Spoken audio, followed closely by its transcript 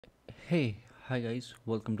Hey, hi guys,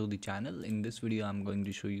 welcome to the channel. In this video I'm going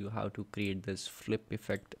to show you how to create this flip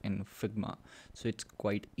effect in Figma. So it's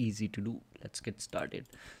quite easy to do. Let's get started.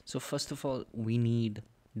 So first of all, we need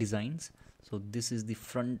designs. So this is the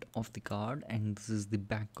front of the card and this is the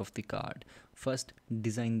back of the card. First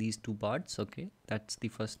design these two parts. Okay, that's the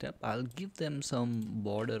first step. I'll give them some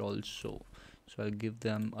border also. So I'll give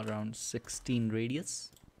them around 16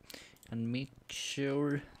 radius and make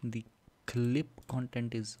sure the clip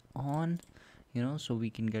content is on, so we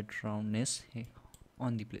can get roundness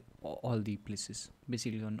on the all the places,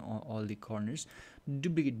 basically on all the corners.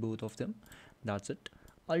 Duplicate both of them, that's it.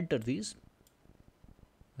 Alter these,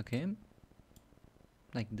 okay,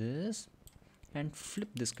 like this, and flip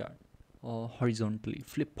this card horizontally.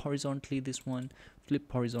 Flip horizontally this one, flip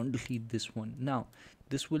horizontally this one. Now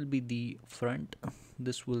this will be the front,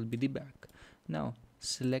 this will be the back. Now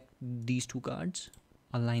select these two cards,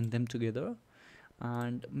 align them together,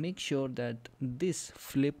 and make sure that this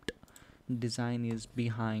flipped design is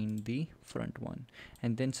behind the front one,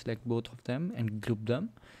 and then select both of them and group them.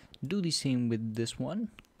 Do the same with this one,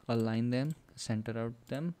 align them, center out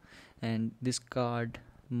them, and this card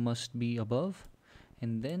must be above,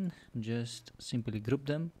 and then just simply group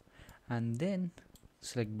them, and then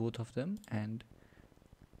select both of them and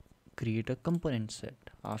create a component set.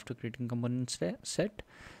 After creating component set,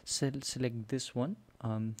 select this one,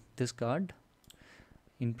 this card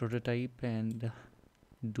in prototype, and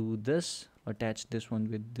do this, attach this one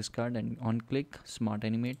with this card, and on click smart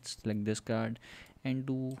animate, select this card and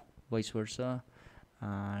do vice versa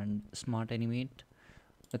and smart animate.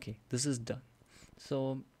 Okay, this is done.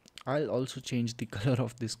 So I'll also change the color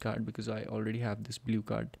of this card because I already have this blue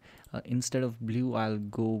card. Instead of blue, I'll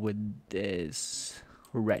go with this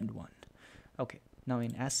red one. Okay, now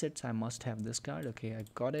in assets I must have this card. Okay, I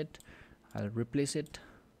got it. I'll replace it,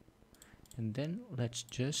 and then let's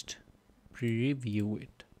just preview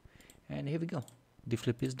it, and here we go. The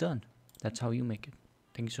flip is done. That's how you make it.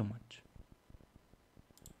 Thank you so much.